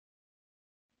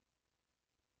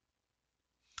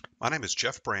My name is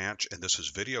Jeff Branch, and this is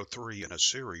video 3 in a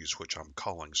series which I'm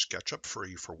calling SketchUp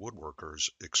Free for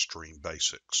Woodworkers Extreme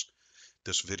Basics.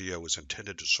 This video is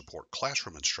intended to support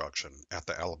classroom instruction at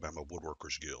the Alabama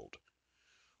Woodworkers Guild.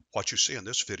 What you see in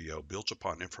this video builds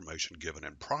upon information given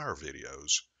in prior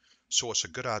videos, so it's a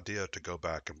good idea to go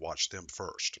back and watch them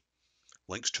first.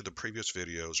 Links to the previous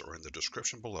videos are in the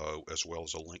description below, as well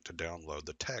as a link to download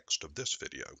the text of this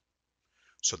video.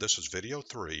 So this is video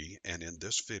 3, and in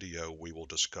this video we will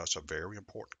discuss a very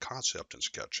important concept in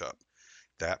SketchUp,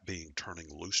 that being turning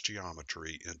loose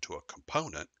geometry into a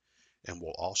component, and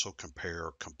we'll also compare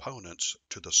components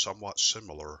to the somewhat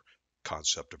similar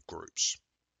concept of groups.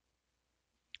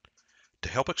 To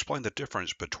help explain the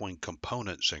difference between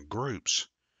components and groups,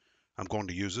 I'm going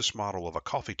to use this model of a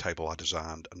coffee table I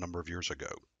designed a number of years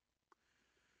ago.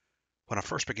 When I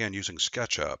first began using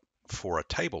SketchUp, for a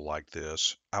table like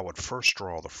this, I would first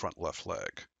draw the front left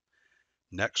leg.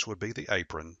 Next would be the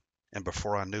apron, and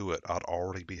before I knew it, I'd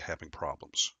already be having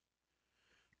problems.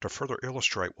 To further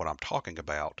illustrate what I'm talking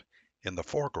about, in the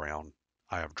foreground,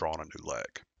 I have drawn a new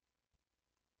leg.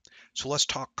 So let's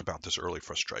talk about this early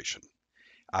frustration.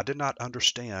 I did not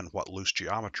understand what loose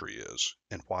geometry is,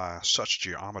 and why such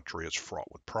geometry is fraught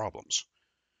with problems.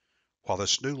 While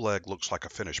this new leg looks like a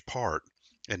finished part,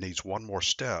 it needs one more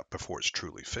step before it's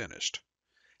truly finished.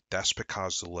 That's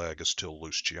because the leg is still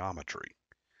loose geometry.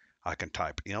 I can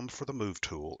type M for the move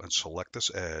tool and select this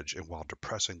edge, and while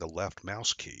depressing the left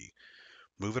mouse key,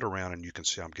 move it around, and you can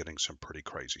see I'm getting some pretty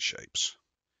crazy shapes.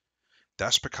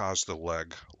 That's because the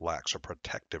leg lacks a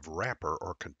protective wrapper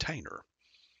or container.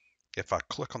 If I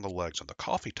click on the legs on the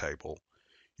coffee table,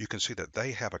 you can see that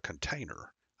they have a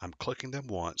container. I'm clicking them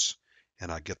once,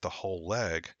 and I get the whole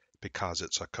leg because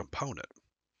it's a component.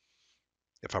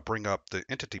 If I bring up the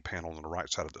entity panel on the right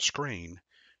side of the screen,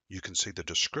 you can see the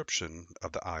description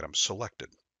of the item selected.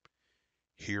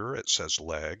 Here it says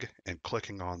leg, and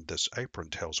clicking on this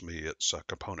apron tells me it's a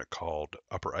component called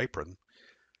upper apron.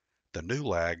 The new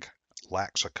leg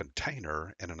lacks a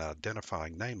container and an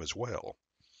identifying name as well.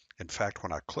 In fact,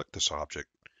 when I click this object,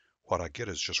 what I get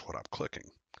is just what I'm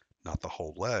clicking, not the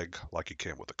whole leg like you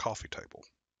can with the coffee table.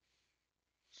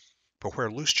 But where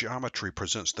loose geometry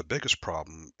presents the biggest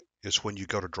problem is when you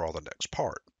go to draw the next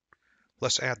part.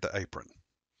 Let's add the apron.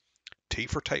 T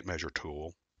for tape measure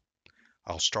tool.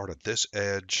 I'll start at this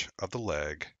edge of the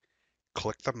leg,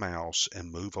 click the mouse,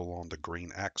 and move along the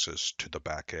green axis to the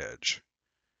back edge.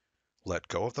 Let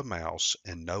go of the mouse,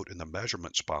 and note in the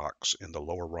measurements box in the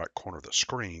lower right corner of the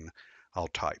screen, I'll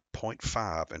type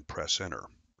 0.5 and press enter.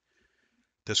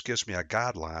 This gives me a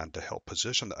guideline to help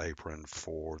position the apron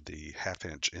for the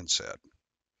half-inch inset.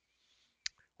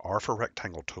 R for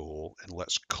rectangle tool, and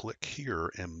let's click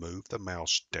here and move the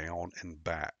mouse down and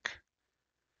back.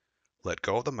 Let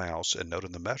go of the mouse, and note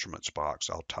in the measurements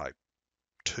box I'll type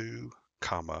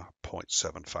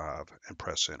 2,0.75 and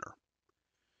press enter.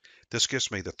 This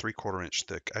gives me the 3/4 inch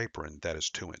thick apron that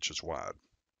is 2 inches wide.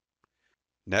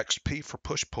 Next, P for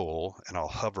push-pull, and I'll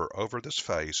hover over this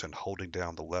face, and holding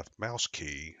down the left mouse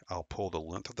key, I'll pull the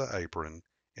length of the apron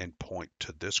and point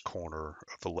to this corner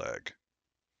of the leg.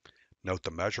 Note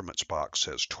the measurements box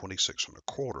says 26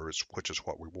 1/4, which is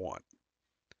what we want.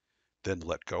 Then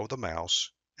let go of the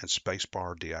mouse, and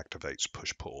spacebar deactivates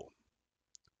push-pull.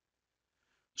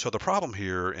 So the problem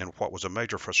here, and what was a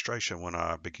major frustration when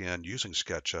I began using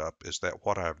SketchUp, is that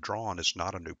what I have drawn is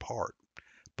not a new part,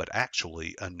 but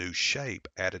actually a new shape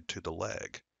added to the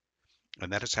leg.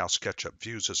 And that is how SketchUp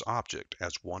views this object,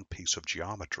 as one piece of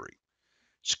geometry.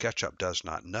 SketchUp does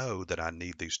not know that I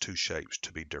need these two shapes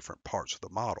to be different parts of the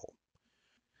model.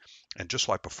 And just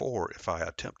like before, if I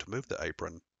attempt to move the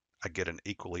apron, I get an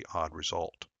equally odd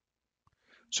result.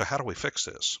 So how do we fix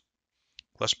this?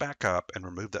 Let's back up and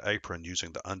remove the apron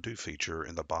using the undo feature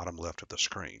in the bottom left of the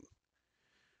screen.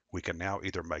 We can now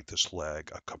either make this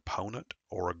leg a component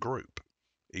or a group.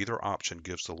 Either option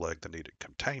gives the leg the needed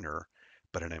container,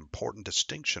 but an important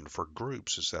distinction for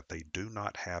groups is that they do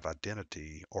not have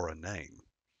identity or a name.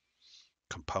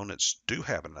 Components do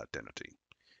have an identity.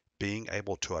 Being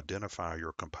able to identify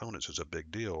your components is a big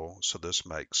deal, so this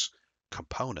makes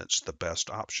components the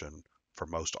best option for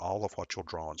most all of what you'll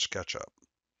draw in SketchUp.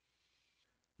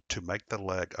 To make the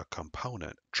leg a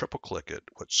component, triple click it,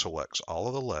 which selects all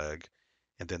of the leg,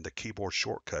 and then the keyboard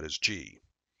shortcut is G.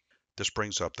 This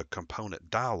brings up the component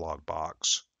dialog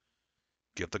box.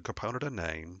 Give the component a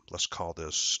name. Let's call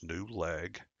this new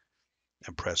leg,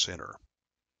 and press enter,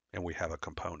 and we have a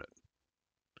component.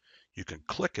 You can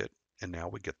click it, and now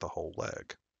we get the whole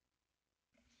leg.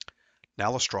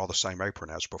 Now let's draw the same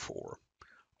apron as before.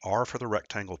 R for the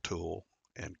rectangle tool,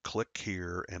 and click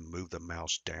here and move the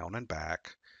mouse down and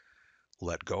back.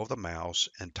 Let go of the mouse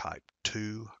and type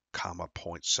 2,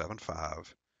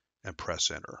 0.75 and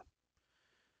press enter.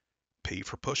 P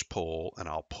for push-pull, and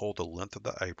I'll pull the length of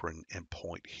the apron and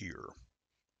point here.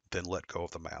 Then let go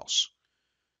of the mouse.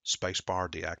 Spacebar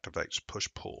deactivates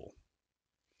push-pull.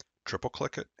 Triple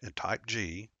click it and type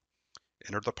G,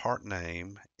 enter the part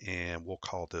name, and we'll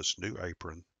call this New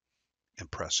Apron, and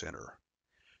press enter.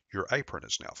 Your apron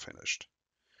is now finished.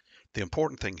 The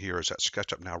important thing here is that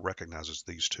SketchUp now recognizes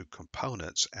these two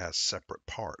components as separate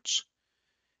parts.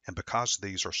 And because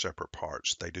these are separate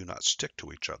parts, they do not stick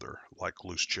to each other like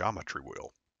loose geometry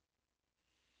will.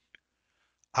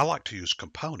 I like to use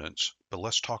components, but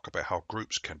let's talk about how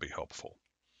groups can be helpful.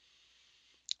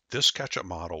 This SketchUp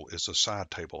model is the side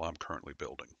table I'm currently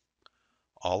building.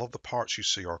 All of the parts you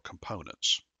see are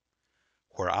components.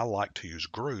 Where I like to use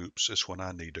groups is when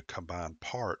I need to combine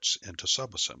parts into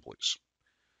sub-assemblies.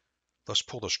 Let's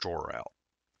pull this drawer out.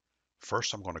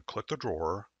 First, I'm going to click the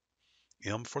drawer,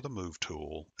 M for the move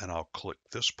tool, and I'll click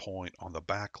this point on the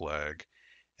back leg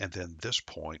and then this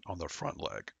point on the front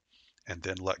leg, and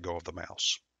then let go of the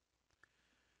mouse.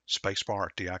 Spacebar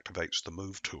deactivates the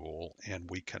move tool, and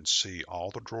we can see all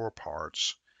the drawer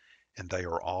parts, and they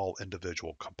are all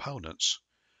individual components,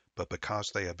 but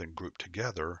because they have been grouped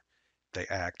together, they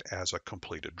act as a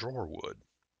completed drawer would.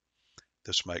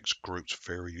 This makes groups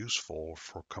very useful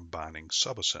for combining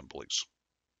sub-assemblies.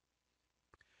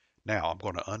 Now I'm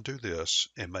going to undo this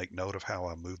and make note of how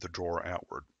I move the drawer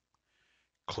outward.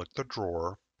 Click the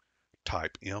drawer,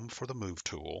 type M for the move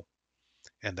tool,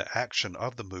 and the action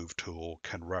of the move tool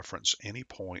can reference any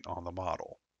point on the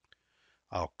model.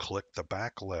 I'll click the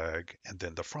back leg and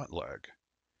then the front leg.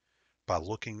 By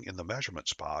looking in the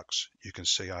measurements box, you can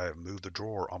see I have moved the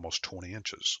drawer almost 20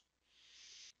 inches.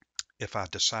 If I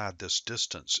decide this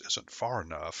distance isn't far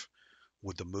enough,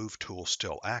 with the move tool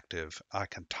still active, I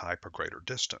can type a greater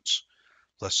distance,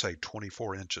 let's say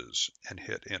 24 inches, and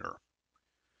hit enter.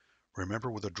 Remember,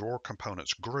 with the drawer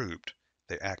components grouped,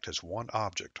 they act as one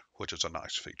object, which is a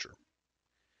nice feature.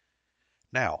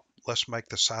 Now, let's make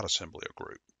the side assembly a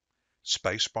group.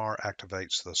 Spacebar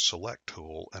activates the select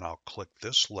tool, and I'll click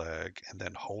this leg and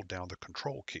then hold down the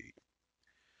control key.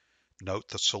 Note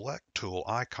the select tool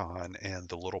icon and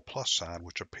the little plus sign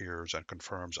which appears and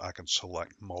confirms I can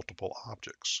select multiple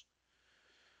objects.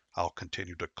 I'll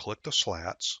continue to click the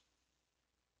slats,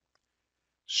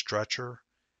 stretcher,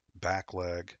 back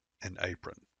leg, and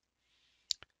apron.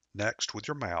 Next, with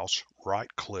your mouse,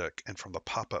 right-click and from the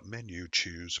pop-up menu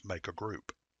choose Make a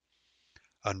Group.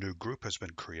 A new group has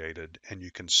been created, and you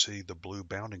can see the blue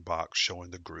bounding box showing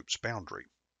the group's boundary.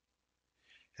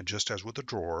 And just as with the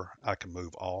drawer, I can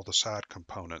move all the side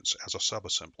components as a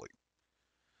subassembly.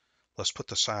 Let's put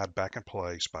the side back in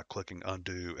place by clicking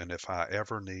Undo, and if I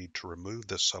ever need to remove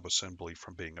this subassembly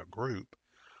from being a group,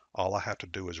 all I have to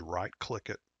do is right-click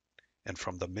it, and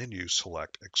from the menu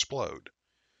select Explode.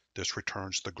 This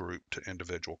returns the group to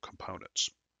individual components.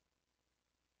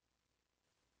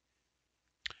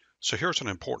 So here's an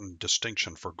important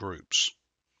distinction for groups.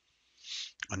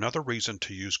 Another reason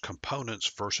to use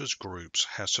components versus groups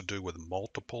has to do with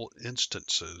multiple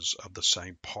instances of the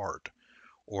same part,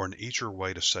 or an easier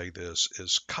way to say this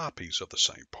is copies of the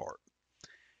same part.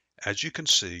 As you can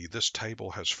see, this table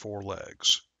has 4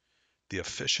 legs. The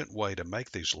efficient way to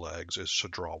make these legs is to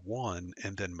draw one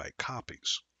and then make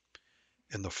copies.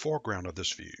 In the foreground of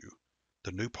this view,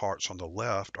 the new parts on the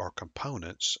left are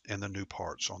components and the new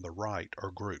parts on the right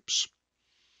are groups.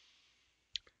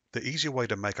 The easy way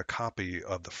to make a copy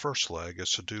of the first leg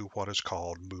is to do what is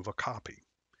called Move a Copy.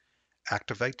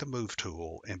 Activate the Move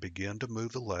tool and begin to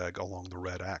move the leg along the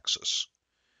red axis.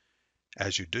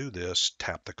 As you do this,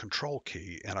 tap the Control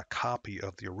key and a copy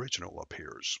of the original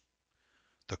appears.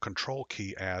 The Control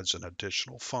key adds an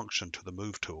additional function to the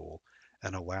Move tool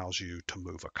and allows you to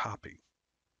move a copy.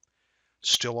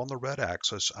 Still on the red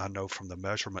axis, I know from the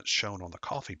measurements shown on the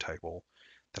coffee table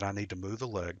that I need to move the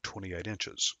leg 28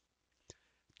 inches.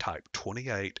 Type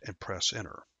 28 and press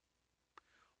enter.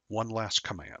 One last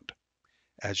command.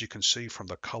 As you can see from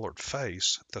the colored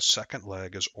face, the second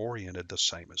leg is oriented the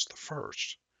same as the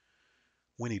first.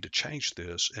 We need to change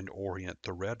this and orient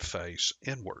the red face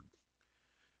inward.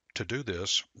 To do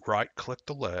this, right-click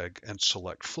the leg and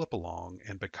select Flip Along,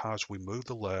 and because we move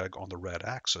the leg on the red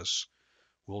axis,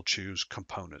 we'll choose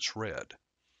Components Red.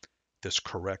 This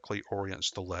correctly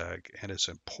orients the leg and is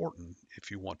important if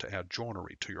you want to add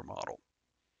joinery to your model.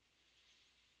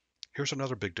 Here's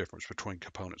another big difference between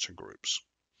components and groups.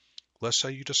 Let's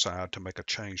say you decide to make a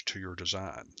change to your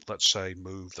design. Let's say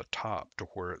move the top to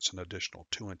where it's an additional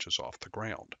 2 inches off the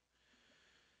ground.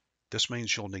 This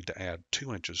means you'll need to add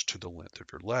 2 inches to the length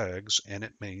of your legs, and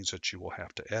it means that you will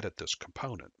have to edit this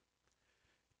component.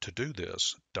 To do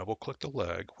this, double-click the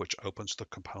leg, which opens the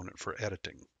component for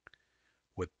editing.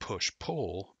 With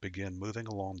push-pull, begin moving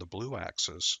along the blue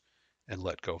axis and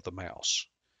let go of the mouse.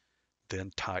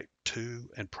 Then type 2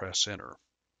 and press enter.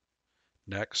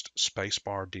 Next,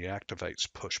 spacebar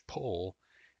deactivates push-pull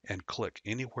and click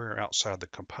anywhere outside the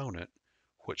component,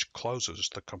 which closes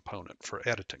the component for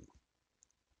editing.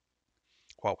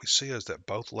 What we see is that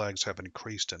both legs have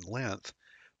increased in length,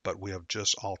 but we have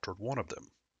just altered one of them.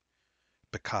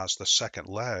 Because the second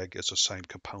leg is the same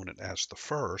component as the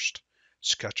first,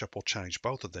 SketchUp will change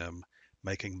both of them,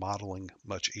 making modeling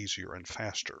much easier and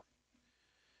faster.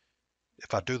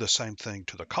 If I do the same thing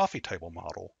to the coffee table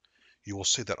model, you will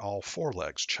see that all 4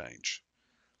 legs change.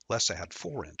 Let's add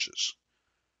 4 inches.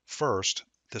 First,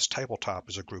 this tabletop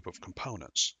is a group of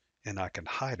components, and I can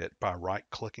hide it by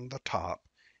right-clicking the top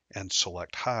and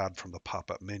select Hide from the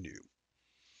pop-up menu.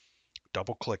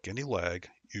 Double-click any leg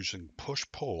using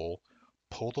push-pull,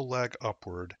 pull the leg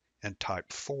upward, and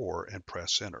type 4 and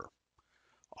press enter.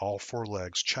 All 4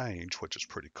 legs change, which is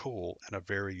pretty cool and a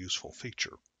very useful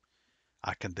feature.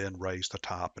 I can then raise the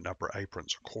top and upper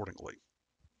aprons accordingly.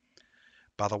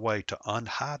 By the way, to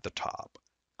unhide the top,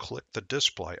 click the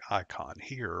display icon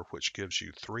here, which gives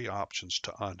you 3 options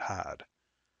to unhide.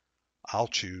 I'll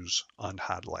choose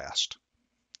unhide last.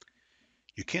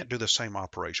 You can't do the same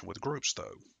operation with groups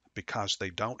though, because they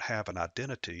don't have an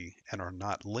identity and are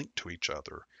not linked to each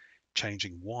other.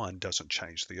 Changing one doesn't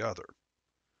change the other.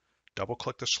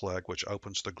 Double-click this leg, which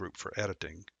opens the group for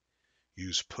editing.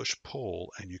 Use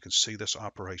push-pull, and you can see this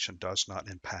operation does not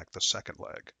impact the second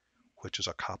leg, which is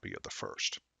a copy of the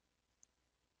first.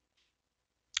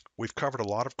 We've covered a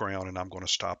lot of ground, and I'm going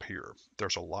to stop here.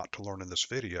 There's a lot to learn in this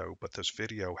video, but this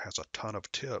video has a ton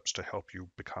of tips to help you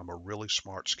become a really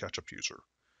smart SketchUp user.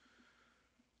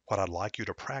 What I'd like you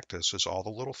to practice is all the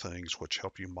little things which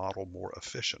help you model more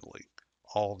efficiently,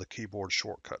 all the keyboard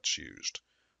shortcuts used,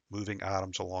 moving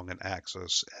items along an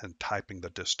axis and typing the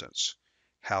distance,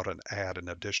 how to add an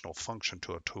additional function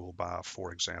to a tool by,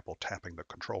 for example, tapping the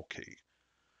Control key.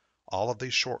 All of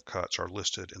these shortcuts are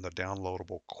listed in the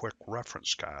downloadable quick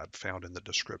reference guide found in the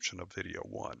description of video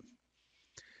 1.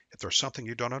 If there's something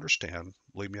you don't understand,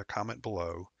 leave me a comment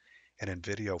below, and in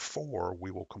video 4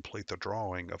 we will complete the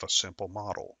drawing of a simple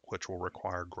model, which will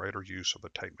require greater use of the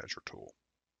tape measure tool.